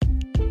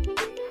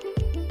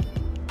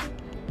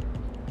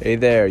Hey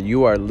there,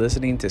 you are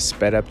listening to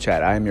Sped Up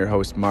Chat. I am your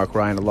host, Mark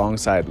Ryan,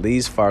 alongside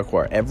Lise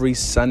Farquhar, every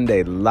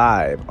Sunday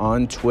live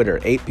on Twitter,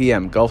 8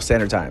 p.m. Gulf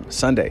Standard Time.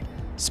 Sunday,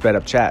 Sped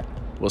Up Chat.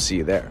 We'll see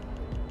you there.